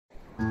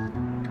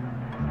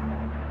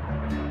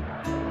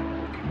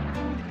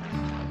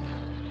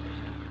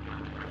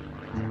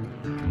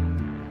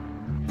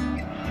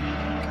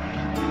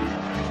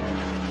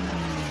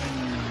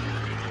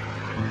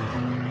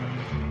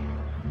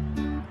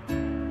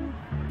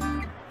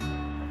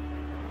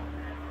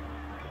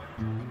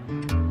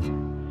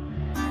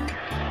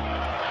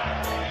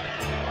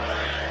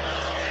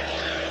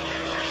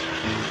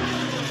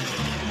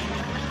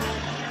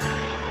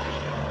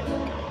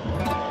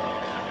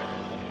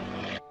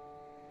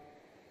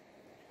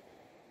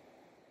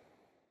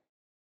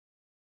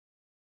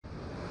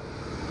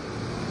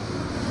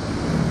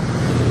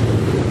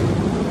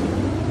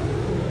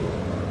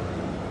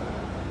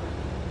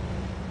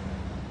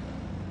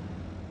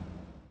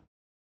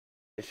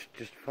it's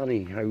just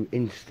funny how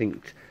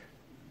instinct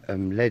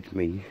led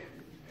me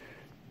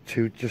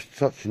to just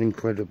such an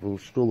incredible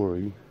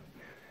story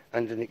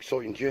and an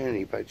exciting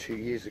journey. About 2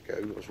 years ago,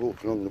 I was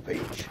walking on the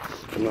beach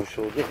and I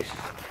saw this,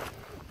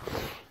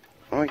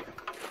 right?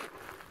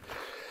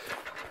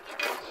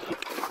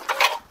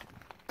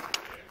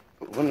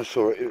 When I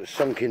saw it, it was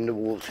sunk in the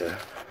water,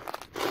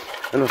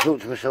 and I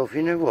thought to myself,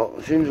 you know what,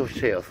 as soon as I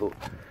see it, I thought,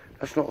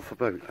 that's not off a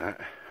boat, that.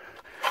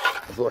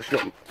 I thought,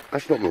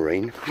 that's not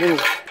marine. Then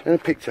I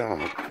picked it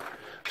up,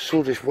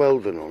 saw this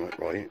welding on it,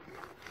 right?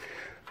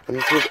 And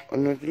I thought,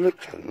 and I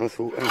looked at it and I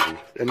thought, oh,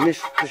 and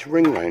this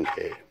ring round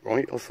here,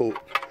 right? I thought,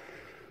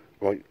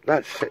 right,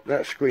 that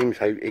screams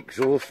out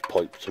exhaust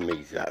pipe to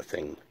me, that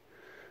thing.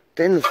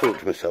 Then I thought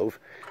to myself,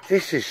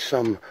 this is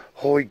some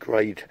high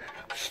grade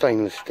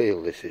stainless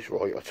steel, this is,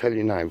 right? I tell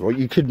you now, right,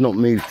 you could not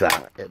move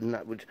that, and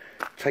that would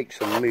take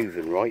some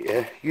moving, right?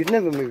 Yeah, you'd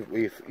never move it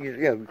with, you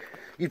know,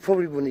 you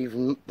probably wouldn't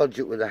even budge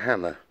it with a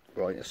hammer,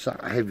 right? It's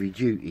that heavy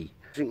duty.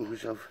 I think to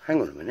myself,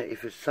 hang on a minute,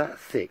 if it's that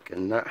thick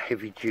and that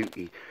heavy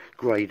duty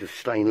grade of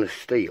stainless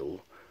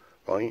steel,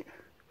 right,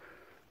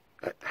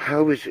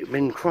 how has it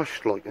been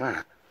crushed like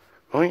that,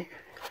 right?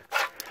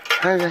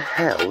 How the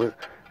hell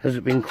has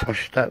it been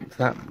crushed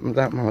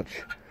that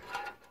much?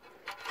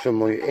 So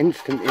my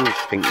instant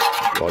instinct,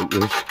 right,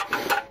 was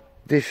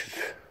this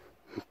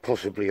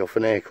possibly off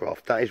an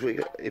aircraft. That is,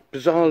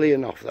 bizarrely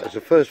enough, that is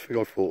the first thing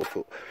I thought. I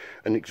thought,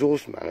 an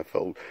exhaust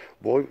manifold.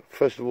 Why?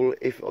 First of all,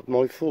 if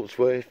my thoughts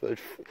were,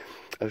 if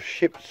a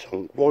ship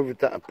sunk, why would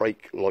that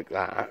break like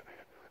that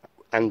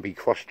and be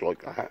crushed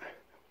like that?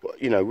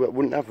 But, you know, it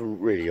wouldn't happen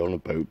really on a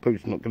boat.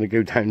 Boat's not going to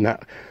go down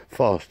that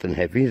fast and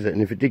heavy, is it?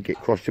 And if it did get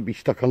crushed, it'd be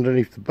stuck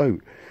underneath the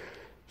boat.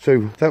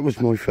 So that was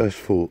my first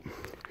thought.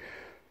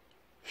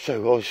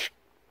 So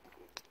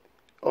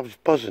I was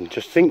buzzing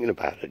just thinking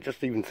about it,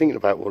 just even thinking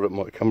about what it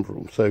might come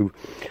from. So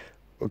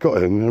I got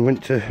home and I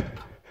went to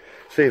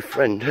see a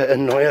friend,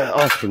 and I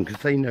asked him,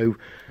 because they know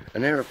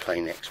an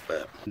aeroplane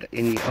expert. And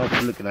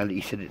after looking at it,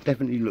 he said it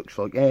definitely looks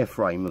like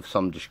airframe of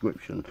some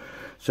description.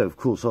 So of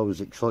course I was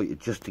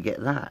excited just to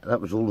get that.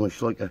 That was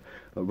almost like a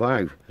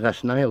wow,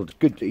 that's nailed.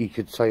 Good that he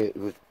could say it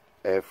was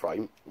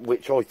airframe,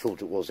 which I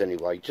thought it was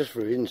anyway, just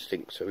for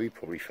instinct, so he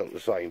probably felt the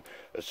same.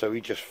 So he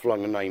just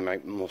flung a name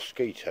out,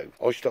 Mosquito.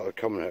 I started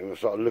coming home, I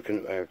started looking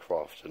at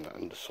aircraft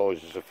and the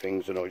sizes of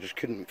things, and I just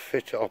couldn't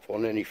fit it up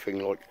on anything.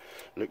 Like,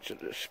 looked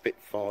at the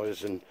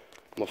Spitfires and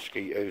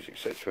Mosquitoes,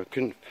 etc. I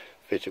couldn't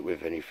fit it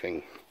with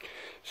anything.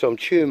 So I'm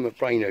chewing my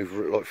brain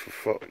over it like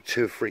for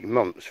 2 or 3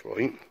 months,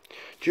 right?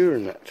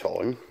 During that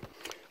time,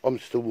 I'm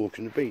still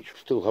walking the beach,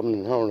 still humming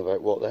and hawing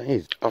about what that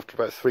is. After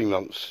about 3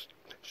 months,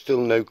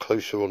 still no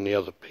closer on the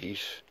other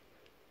piece,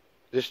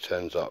 this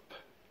turns up.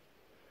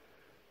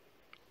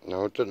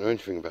 Now, I don't know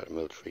anything about the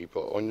military,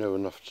 but I know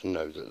enough to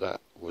know that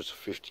that was a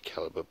 50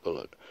 caliber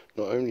bullet.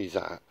 Not only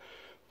that,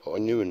 but I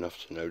knew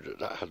enough to know that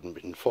that hadn't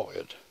been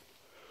fired,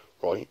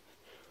 right?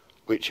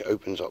 Which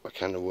opens up a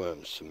can of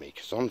worms to me,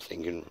 because I'm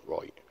thinking,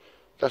 right,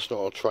 that's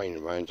not a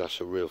training round, that's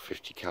a real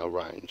 50 cal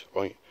round,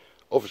 right?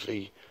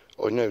 Obviously,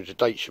 I know the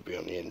date should be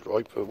on the end,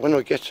 right? But when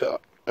I get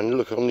up and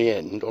look on the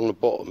end, on the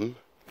bottom,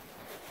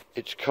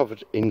 it's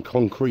covered in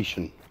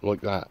concretion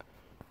like that.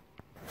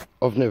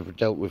 I've never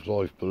dealt with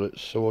live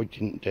bullets, so I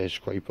didn't dare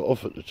scrape it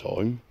off at the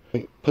time.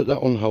 I put that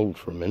on hold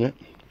for a minute,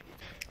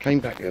 came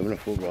back home and I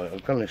thought, right, I'm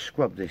going to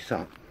scrub this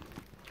up.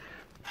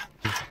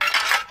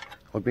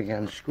 I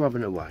began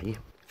scrubbing away.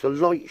 The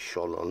light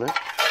shone on it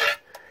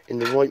in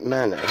the right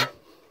manner,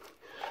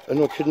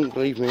 and I couldn't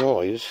believe my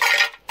eyes.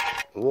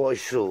 What I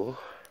saw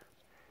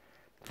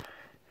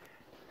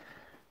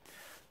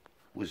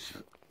was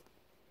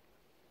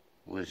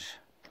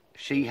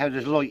see how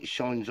the light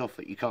shines off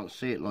it, you can't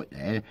see it like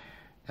there.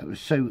 That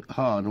was so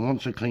hard, and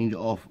once I cleaned it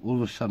off, all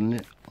of a sudden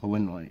I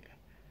went like,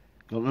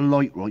 got the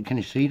light right, can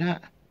you see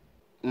that?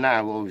 Now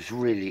I was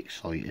really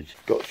excited.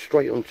 Got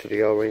straight onto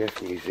the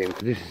RAF museum.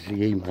 This is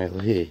the email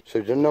here.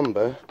 So the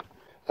number,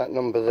 that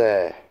number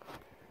there,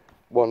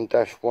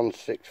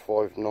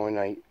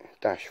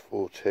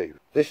 1-16598-42.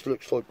 This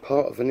looks like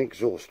part of an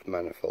exhaust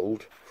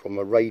manifold from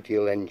a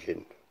radial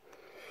engine,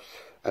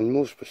 and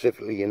more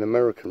specifically an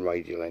American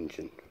radial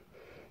engine.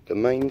 The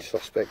main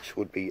suspects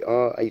would be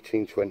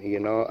R1820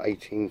 and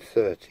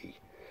R1830,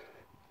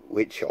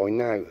 which I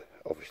now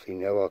obviously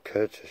know are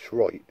Curtiss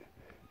Wright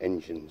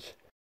engines.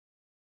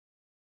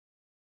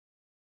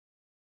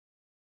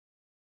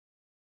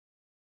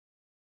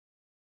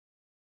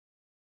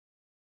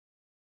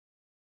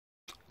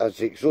 As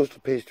the exhaust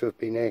appears to have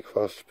been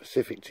aircraft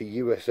specific to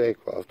US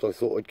aircraft, I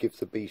thought I'd give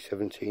the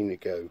B-17 a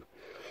go.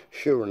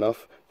 Sure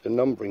enough, the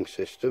numbering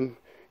system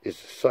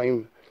is the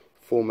same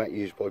format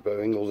used by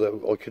Boeing,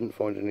 although I couldn't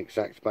find an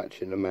exact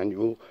match in the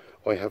manual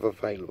I have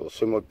available.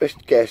 So my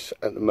best guess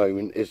at the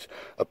moment is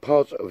a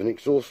part of an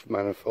exhaust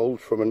manifold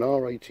from an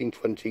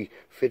R1820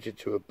 fitted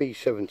to a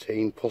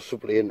B-17,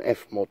 possibly an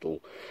F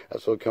model,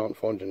 as I can't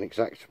find an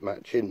exact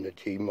match in the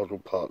G model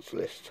parts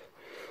list.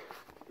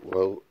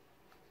 Well,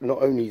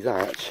 not only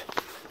that,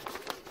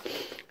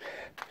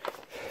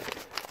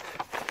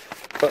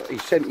 but he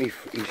sent me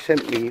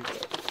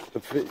the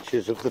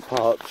pictures of the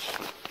parts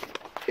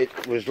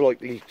it was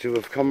likely to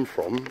have come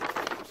from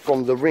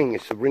the ring.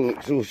 It's the ring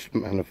exhaust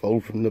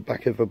manifold from the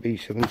back of a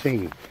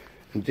B17,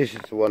 and this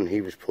is the one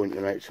he was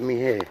pointing out to me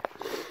here.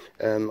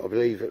 I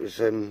believe it was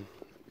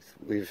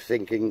we were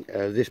thinking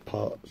this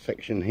part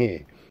section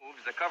here.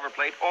 Moves the cover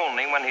plate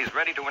only when he's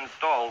ready to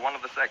install one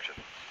of the sections.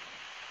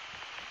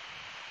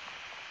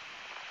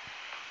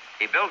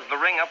 He builds the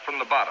ring up from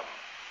the bottom,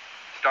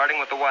 starting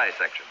with the Y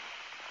section.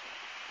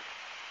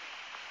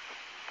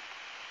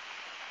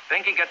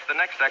 Then he gets the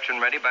next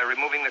section ready by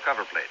removing the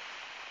cover plate.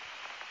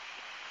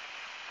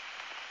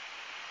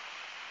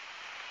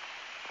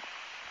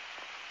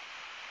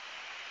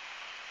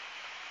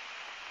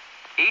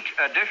 Each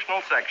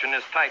additional section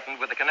is tightened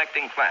with a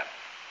connecting clamp.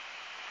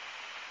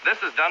 This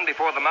is done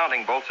before the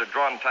mounting bolts are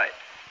drawn tight.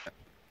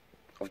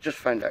 I've just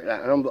found out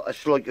that, and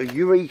it's like a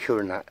eureka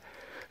in that.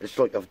 It's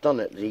like I've done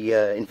it,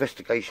 the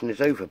investigation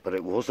is over, but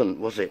it wasn't,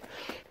 was it?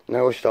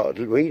 Now I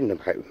started reading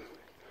about it.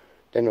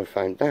 Then I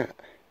found that.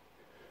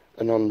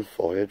 An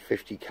unfired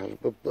 50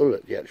 caliber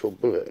bullet, the actual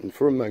bullet. And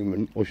for a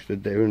moment I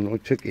stood there and I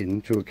took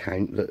into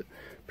account that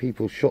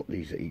people shot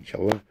these at each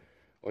other.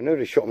 I know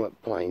they shot them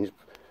at planes,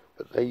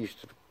 but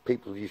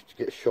people used to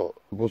get shot.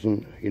 It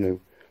wasn't, you know,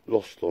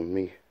 lost on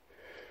me.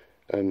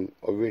 I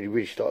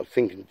really started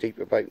thinking deep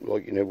about,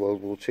 like, you know,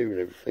 World War II and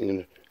everything,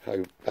 and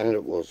how bad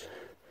it was.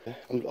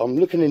 I'm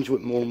looking into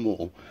it more and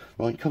more.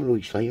 Right, a couple of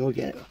weeks later, I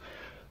get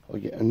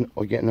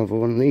another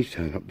one of these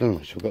turned up,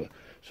 don't I? So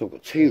I've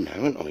got two now,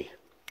 haven't I?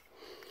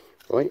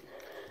 Right,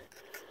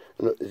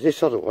 and look,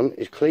 this other one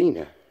is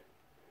cleaner.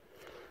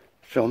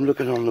 So I'm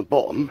looking on the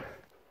bottom,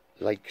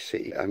 Lake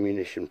City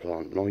Ammunition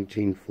Plant,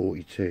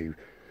 1942.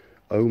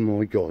 Oh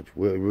my God,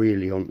 we're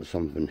really onto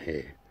something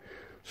here.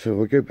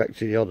 So I go back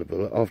to the other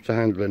bullet. After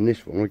handling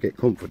this one, I get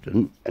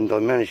confident, and I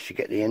managed to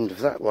get the end of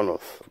that one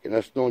off. And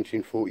that's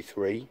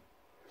 1943.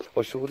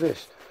 I saw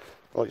this,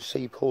 like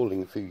Sea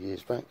Pauling a few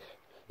years back.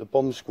 The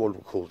bomb squad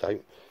were called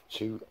out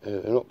to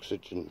an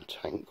oxygen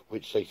tank,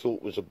 which they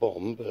thought was a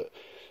bomb, but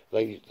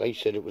they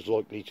said it was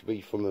likely to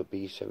be from a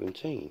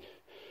B-17.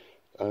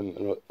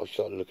 And I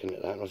started looking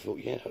at that, and I thought,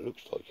 yeah, that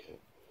looks like it.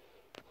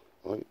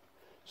 Right.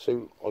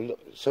 So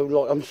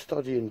like I'm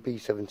studying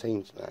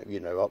B-17s now, you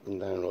know, up and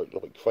down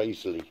like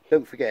crazily.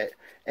 Don't forget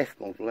F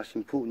model. That's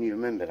important you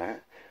remember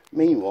that.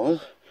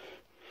 Meanwhile,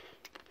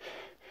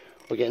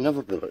 I get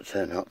another bullet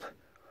turn up.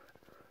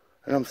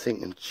 And I'm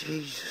thinking,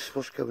 Jesus,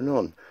 what's going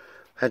on?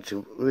 Had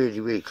to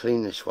really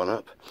clean this one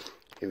up.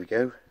 Here we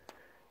go.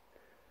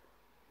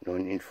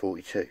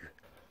 1942.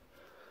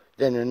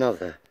 Then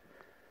another.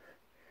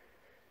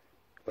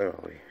 Where are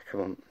we?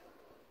 Come on.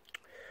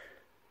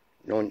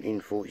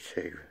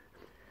 1942.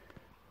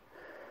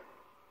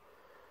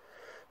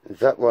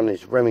 That one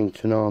is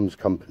Remington Arms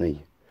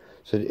Company.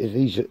 So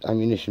these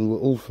ammunition were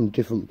all from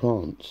different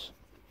plants.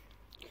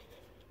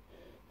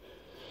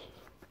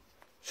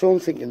 So I'm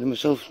thinking to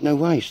myself, no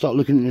way, start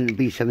looking at the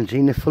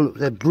B-17,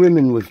 they're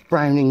brimming with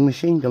Browning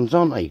machine guns,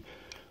 aren't they?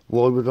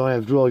 Why would I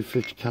have live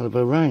 50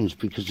 caliber rounds?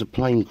 Because the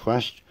plane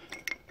crashed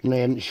and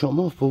they hadn't shot them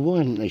off. Well, why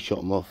hadn't they shot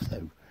them off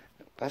though?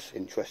 That's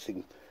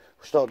interesting.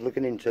 I started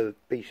looking into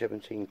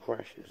B-17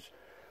 crashes,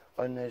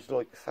 and there's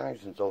like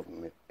thousands of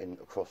them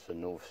across the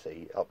North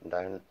Sea, up and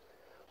down.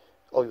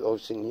 I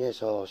was thinking,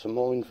 yes, it's a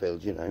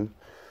minefield, you know.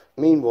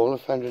 Meanwhile, I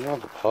found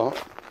another part.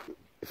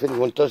 If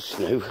anyone does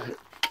know,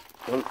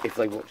 if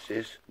they watch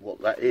this,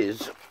 what that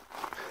is,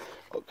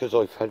 because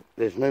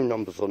there's no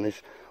numbers on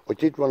this. I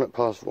did run it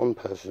past one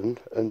person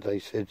and they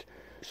said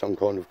some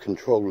kind of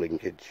control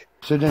linkage.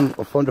 So then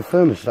I find a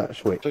thermostat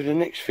switch. So the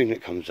next thing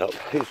that comes up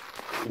is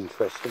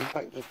interesting. In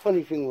fact, the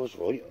funny thing was,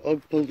 right, I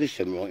pulled this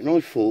in, right, and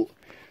I thought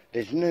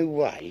there's no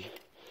way,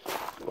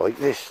 right,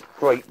 this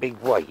great big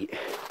weight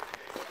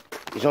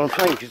is on a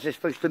plane, because they're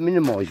supposed to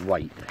minimise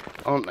weight,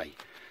 aren't they?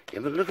 Yeah,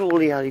 but look at all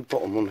the alley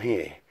bottom on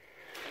here.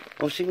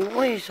 I was thinking,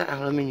 why is that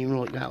aluminium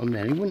like that on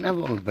there? You wouldn't have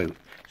it on a boat,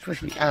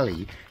 especially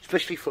alley,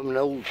 especially from an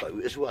old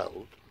boat as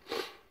well.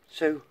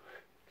 So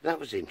that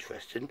was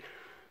interesting.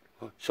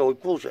 So I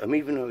brought it home,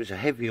 even though it was a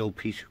heavy old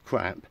piece of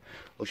crap,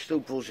 I still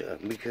brought it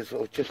home because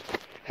I just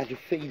had a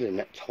feeling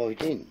that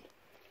tied in.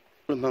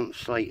 A couple of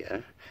months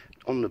later,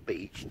 on the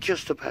beach,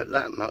 just about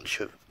that much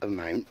of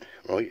amount,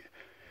 right,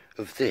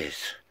 of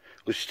this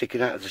was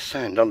sticking out of the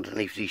sand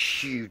underneath these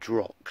huge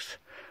rocks.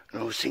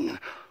 And I was thinking,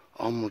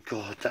 oh my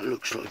God, that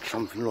looks like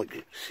something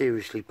like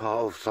seriously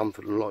part of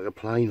something like a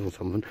plane or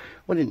something.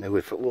 I didn't know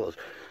if it was.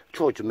 I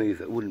tried to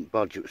move it, it wouldn't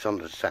budge, it was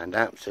under the sand,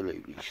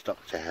 absolutely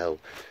stuck to hell.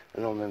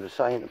 And I remember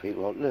saying to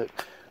people, like, look,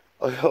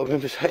 I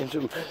remember saying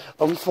to them,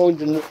 I'm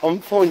finding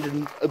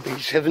a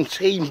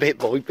B-17 bit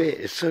by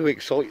bit. It's so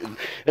exciting.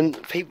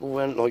 And people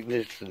weren't like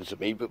listening to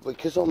me, but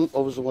because I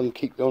was the one who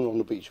kept going on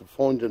the beach and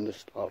finding the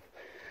stuff,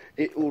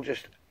 it all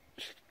just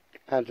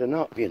adding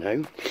up, you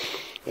know.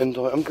 And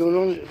I'm going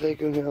on, they're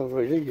going, oh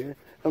really, yeah.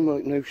 I'm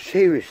like, no,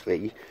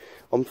 seriously,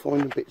 I'm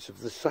finding bits of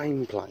the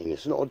same plane.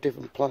 It's not a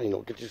different plane,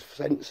 I could just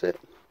sense it.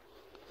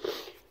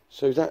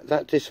 So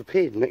that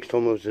disappeared. Next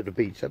time I was at the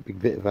beach, that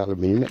big bit of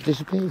aluminium, that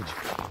disappeared,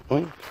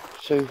 right?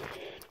 So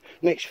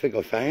Next thing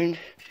I found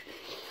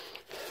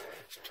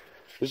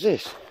was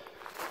this.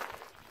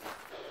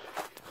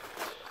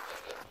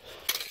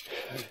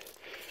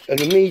 And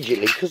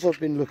immediately, because I've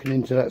been looking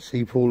into that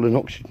Seapool and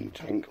oxygen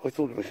tank, I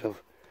thought to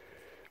myself,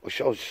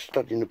 I was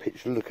studying the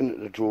picture, looking at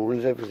the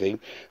drawings, everything,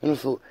 and I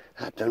thought,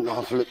 that don't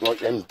half look like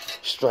them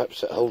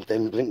straps that hold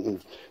them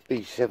blinking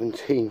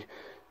B-17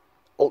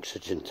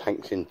 oxygen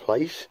tanks in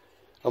place.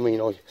 I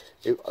mean, I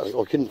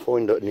couldn't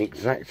find an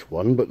exact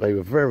one, but they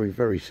were very,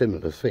 very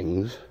similar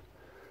things,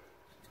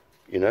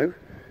 you know.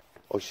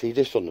 I see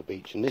this on the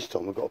beach, and this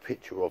time I got a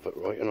picture of it,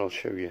 right, and I'll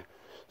show you.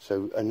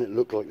 So, and it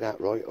looked like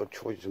that, right, I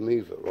tried to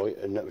move it, right,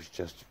 and that was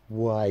just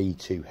way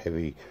too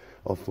heavy.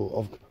 I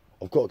thought,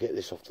 I've got to get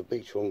this off the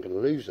beach or I'm going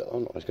to lose it,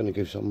 aren't I? It's going to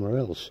go somewhere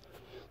else,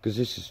 because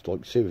this is,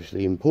 like,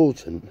 seriously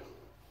important.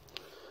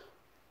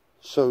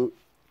 So,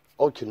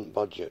 I couldn't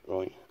budge it,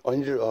 right. I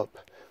ended up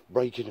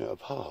breaking it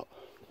apart.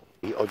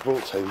 I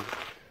brought home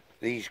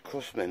these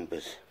cross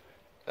members.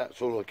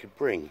 That's all I could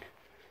bring,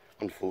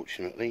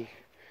 unfortunately.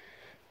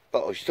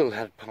 But I still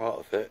had part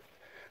of it,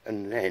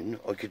 and then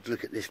I could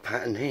look at this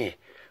pattern here,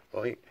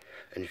 right?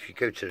 And if you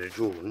go to the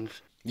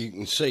drawings, you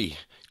can see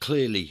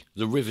clearly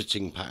the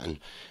riveting pattern.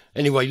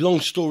 Anyway, long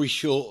story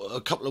short,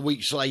 a couple of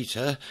weeks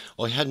later,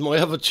 I had my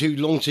other two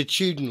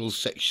longitudinal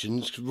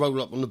sections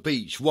roll up on the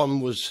beach.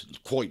 One was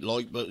quite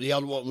light, but the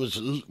other one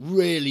was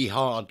really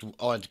hard.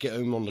 I had to get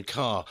home on the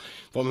car,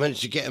 but I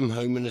managed to get them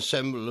home and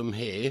assemble them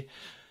here.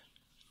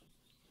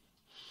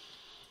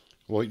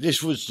 Right,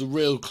 this was the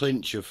real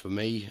clincher for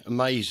me.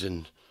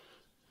 Amazing.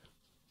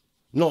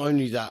 Not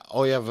only that,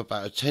 I have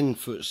about a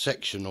 10-foot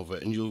section of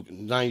it,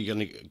 and now you're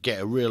going to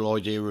get a real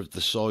idea of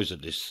the size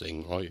of this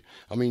thing, right?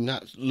 I mean,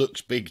 that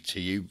looks big to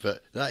you,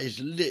 but that is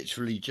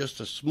literally just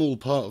a small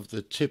part of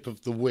the tip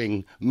of the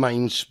wing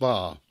main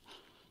spar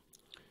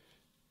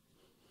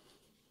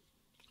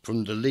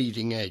from the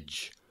leading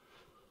edge.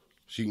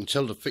 So you can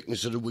tell the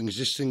thickness of the wings.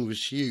 This thing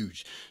was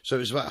huge.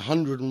 So it's about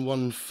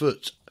 101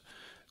 foot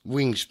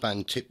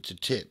wingspan tip to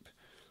tip.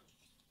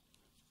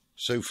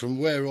 So from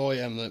where I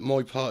am,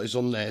 my part is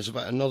on there, it's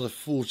about another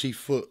 40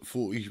 foot,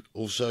 40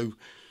 or so,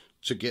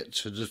 to get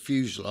to the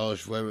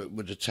fuselage where it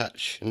would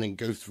attach and then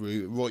go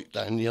through right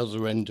down the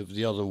other end of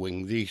the other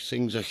wing. These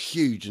things are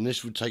huge, and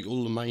this would take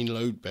all the main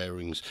load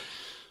bearings.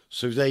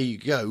 So there you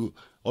go.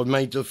 I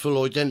made the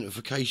full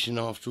identification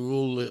after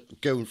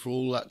going for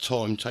all that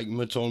time, taking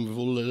my time with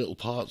all the little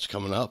parts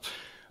coming up.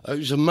 It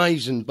was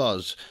amazing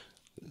buzz.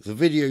 The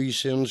video you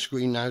see on the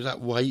screen now, that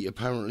weight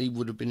apparently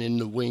would have been in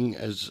the wing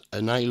as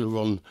an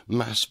aileron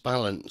mass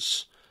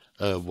balance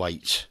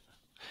weight.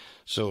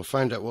 So I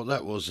found out what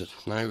that was.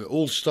 Now, it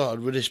all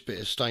started with this bit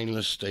of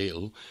stainless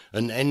steel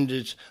and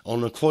ended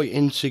on a quite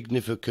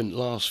insignificant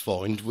last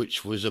find,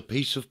 which was a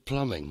piece of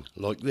plumbing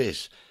like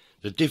this.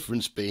 The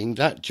difference being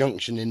that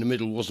junction in the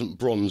middle wasn't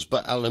bronze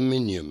but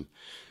aluminium.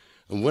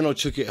 And when I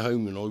took it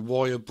home and I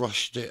wire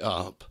brushed it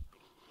up,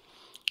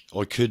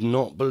 I could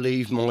not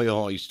believe my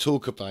eyes.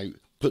 Talk about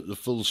put the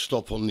full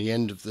stop on the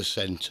end of the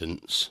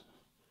sentence.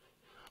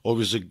 I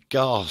was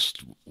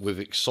aghast with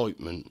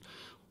excitement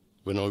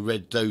when I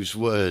read those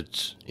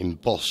words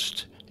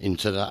embossed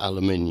into that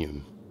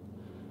aluminium.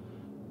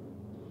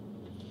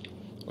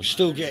 I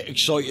still get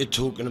excited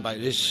talking about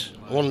this.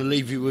 I want to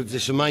leave you with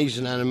this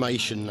amazing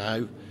animation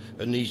now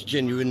and these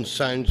genuine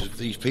sounds of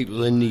these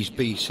people in these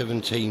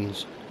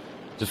B-17s.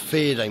 The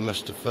fear they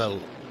must have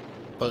felt,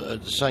 but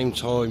at the same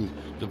time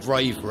the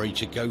bravery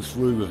to go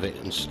through with it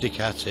and stick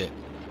at it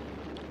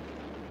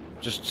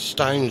just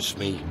astounds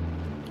me.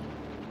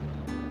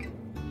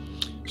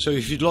 So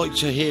if you'd like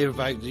to hear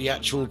about the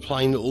actual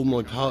plane that all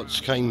my parts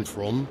came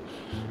from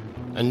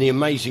and the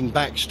amazing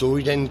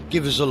backstory, then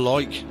give us a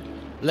like,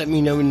 let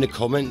me know in the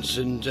comments,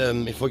 and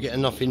if I get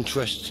enough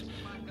interest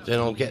then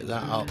I'll get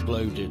that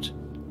uploaded.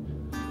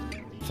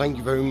 Thank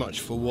you very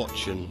much for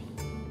watching,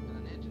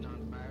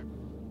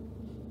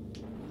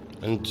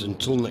 and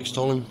until next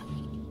time,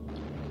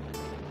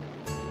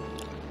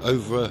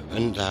 over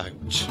and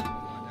out.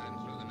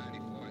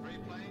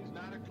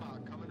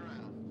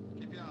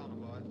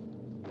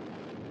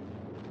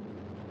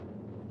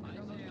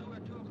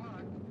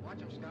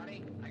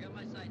 I got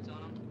my sights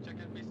on them. Check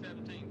that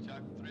B-17,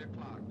 Chuck. 3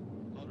 o'clock.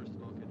 Motor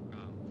smoking.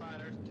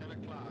 Fighters, 10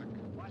 o'clock.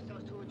 Watch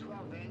those 2 at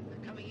 12, man.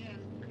 They're coming in.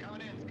 They're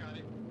coming in,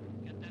 Scotty.